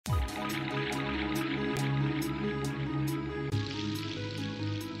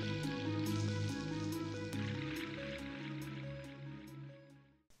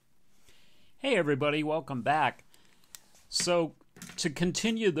Hey everybody, welcome back. So to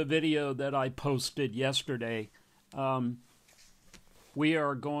continue the video that I posted yesterday, we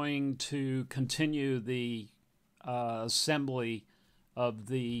are going to continue the assembly of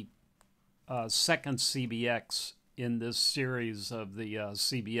the second CBX in this series of the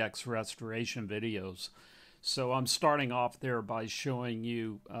CBX restoration videos. So I'm starting off there by showing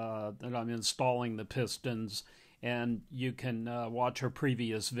you that I'm installing the pistons, and you can watch our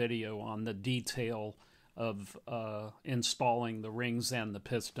previous video on the detail of installing the rings and the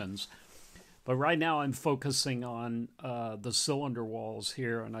pistons. But right now I'm focusing on the cylinder walls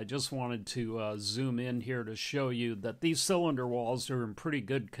here, and I just wanted to zoom in here to show you that these cylinder walls are in pretty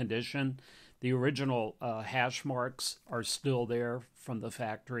good condition. The original hash marks are still there from the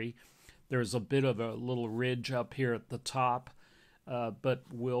factory. There's a bit of a little ridge up here at the top, but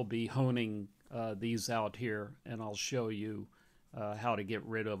we'll be honing these out here, and I'll show you how to get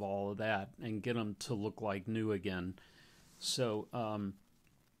rid of all of that and get them to look like new again. So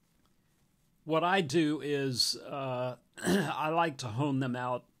what I do is I like to hone them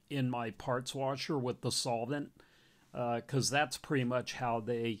out in my parts washer with the solvent, because that's pretty much how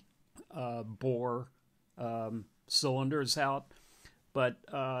they bore cylinders out. But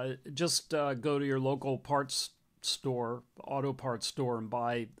just go to your local parts store, auto parts store, and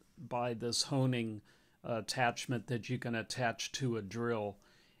buy this honing attachment that you can attach to a drill,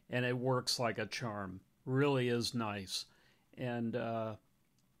 and it works like a charm. Really is nice. And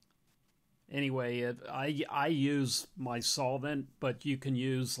anyway, I use my solvent, but you can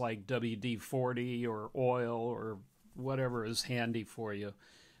use like WD-40 or oil or whatever is handy for you.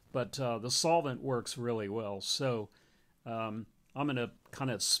 But the solvent works really well. So I'm going to kind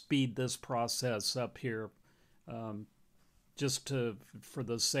of speed this process up here, just for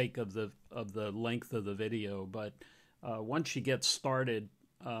the sake of the length of the video. But once you get started,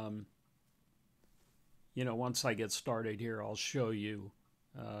 once I get started here, I'll show you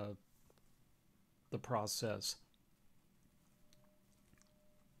the process.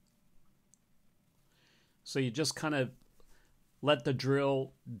 So you just kind of let the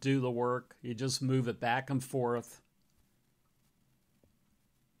drill do the work. You just move it back and forth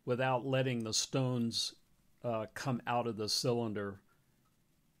without letting the stones come out of the cylinder.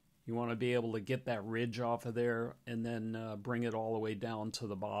 You want to be able to get that ridge off of there and then bring it all the way down to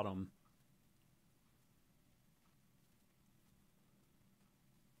the bottom.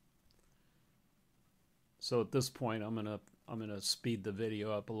 So at this point I'm gonna speed the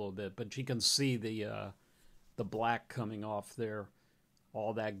video up a little bit, but you can see the black coming off there,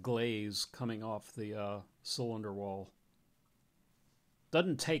 all that glaze coming off the cylinder wall.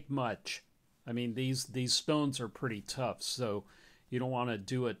 Doesn't take much. I mean, these stones are pretty tough, so you don't want to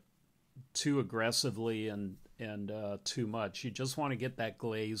do it too aggressively and too much. You just want to get that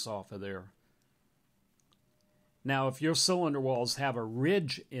glaze off of there. Now, if your cylinder walls have a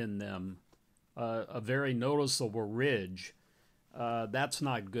ridge in them, a very noticeable ridge, that's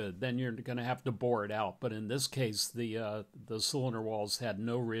not good. Then you're going to have to bore it out. But in this case, the cylinder walls had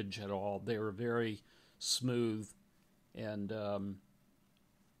no ridge at all. They were very smooth, and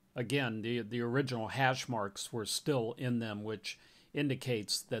again, the original hash marks were still in them, which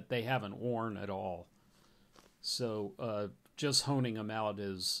indicates that they haven't worn at all. So just honing them out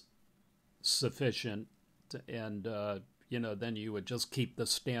is sufficient, and then you would just keep the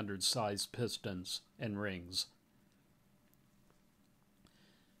standard size pistons and rings.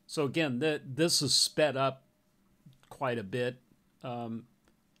 So again, this is sped up quite a bit.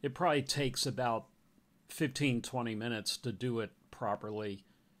 It probably takes about 15-20 minutes to do it properly.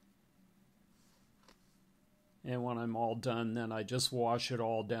 And when I'm all done, then I just wash it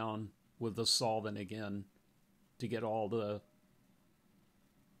all down with the solvent again to get all the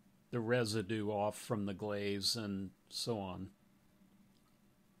residue off from the glaze and so on.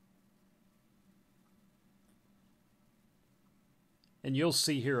 And you'll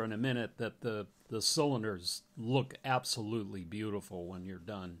see here in a minute that the cylinders look absolutely beautiful when you're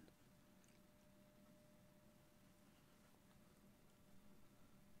done.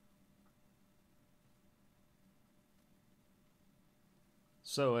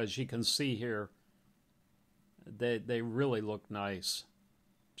 So as you can see here, they really look nice,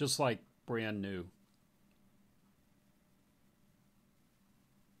 just like brand new.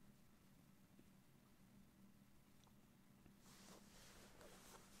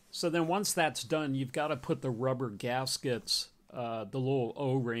 So then once that's done, you've got to put the rubber gaskets, the little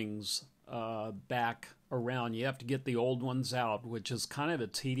O-rings, back around. You have to get the old ones out, which is kind of a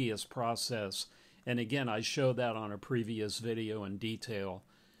tedious process. And again, I showed that on a previous video in detail.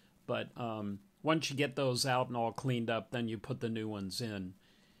 But once you get those out and all cleaned up, then you put the new ones in.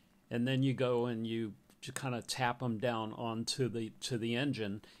 and then you go and you kind of tap them down onto the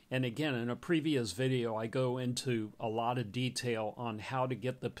engine. And again, in a previous video, I go into a lot of detail on how to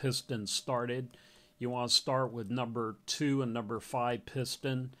get the piston started. You want to start with number 2 and number 5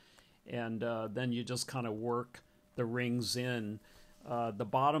 piston, and then you just kind of work the rings in. The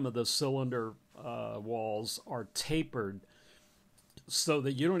bottom of the cylinder walls are tapered so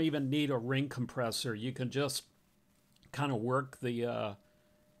that you don't even need a ring compressor. You can just kind of work the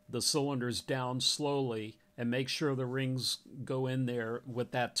cylinders down slowly and make sure the rings go in there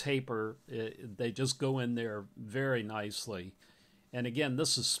with that taper. They just go in there very nicely. And again,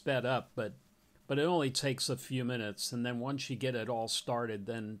 this is sped up, but it only takes a few minutes. And then once you get it all started,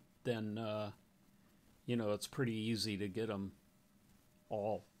 then you know, it's pretty easy to get them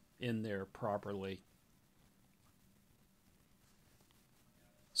all in there properly.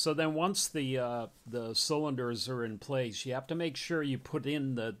 So then once the cylinders are in place, you have to make sure you put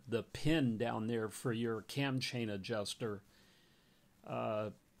in the pin down there for your cam chain adjuster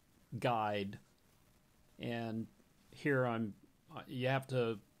guide. And here you have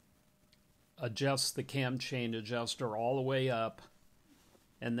to adjust the cam chain adjuster all the way up,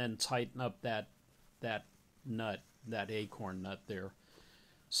 and then tighten up that nut, that acorn nut there.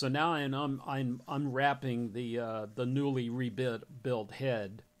 So now I'm unwrapping the newly rebuilt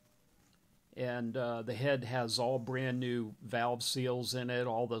head, and the head has all brand new valve seals in it.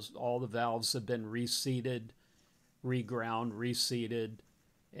 All the valves have been reseated, reground, reseated,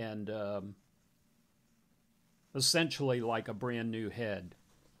 and essentially like a brand new head.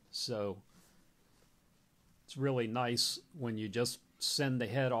 So it's really nice when you just send the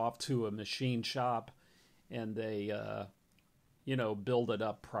head off to a machine shop and they you know, build it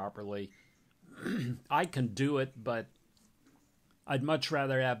up properly. I can do it, but I'd much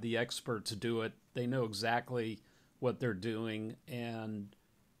rather have the experts do it. They know exactly what they're doing, and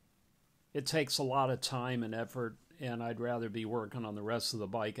it takes a lot of time and effort, and I'd rather be working on the rest of the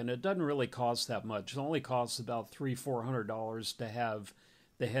bike. And it doesn't really cost that much. It only costs about $300-400 to have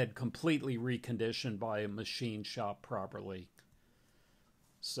the head completely reconditioned by a machine shop properly.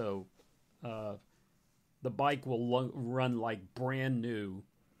 So the bike will run like brand new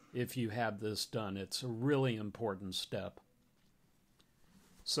if you have this done. It's a really important step.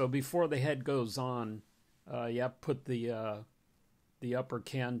 So before the head goes on, you have to put the upper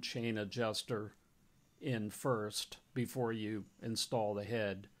cam chain adjuster in first before you install the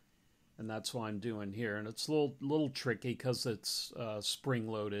head. And that's what I'm doing here. And it's a little tricky because it's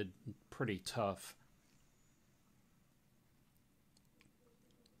spring-loaded, pretty tough.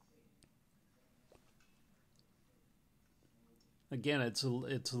 Again, it's a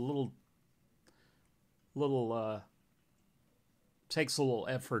little takes a little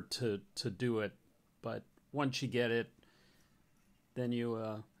effort to do it, but once you get it, then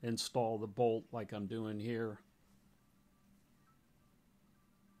you install the bolt like I'm doing here.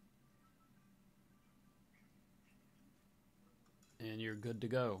 And you're good to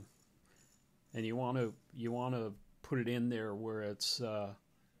go. And you want to put it in there where it's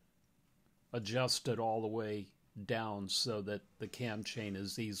adjusted all the way down so that the cam chain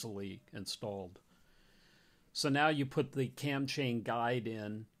is easily installed. So now you put the cam chain guide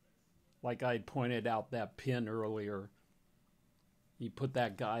in, like I pointed out that pin earlier. You put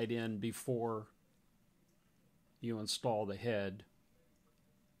that guide in before you install the head.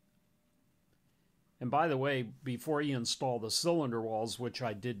 And by the way, before you install the cylinder walls, which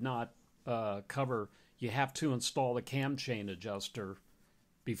I did not cover, you have to install the cam chain adjuster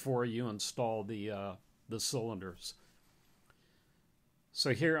before you install the cylinders.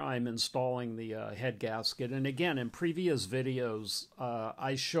 So here I'm installing the head gasket, and again, in previous videos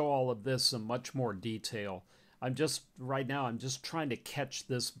I show all of this in much more detail. Right now I'm just trying to catch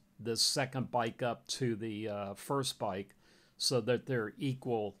this second bike up to the first bike so that they're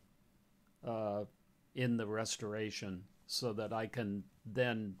equal in the restoration, so that I can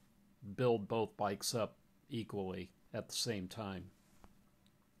then build both bikes up equally at the same time.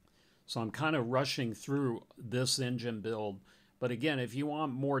 So I'm kind of rushing through this engine build. But again, if you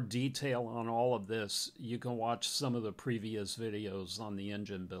want more detail on all of this, you can watch some of the previous videos on the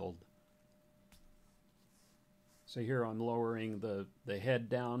engine build. So here I'm lowering the head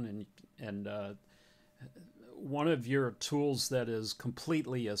down, and one of your tools that is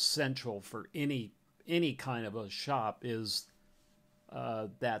completely essential for any kind of a shop is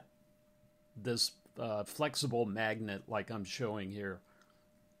this flexible magnet like I'm showing here.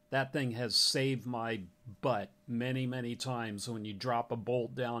 That thing has saved my butt many, many times when you drop a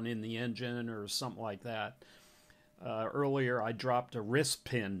bolt down in the engine or something like that. Earlier, I dropped a wrist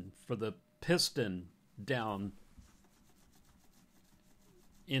pin for the piston down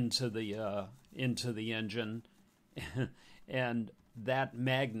into the engine, and that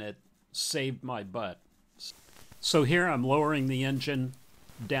magnet saved my butt. So here I'm lowering the engine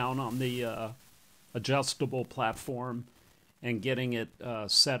down on the adjustable platform and getting it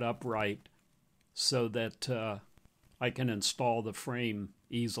set up right so that I can install the frame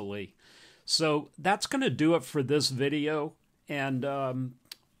easily. So that's going to do it for this video, and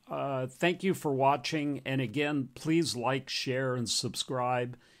thank you for watching. And again, please like, share, and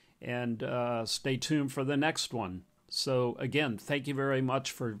subscribe, and stay tuned for the next one. So again, thank you very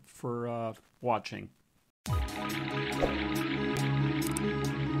much for watching.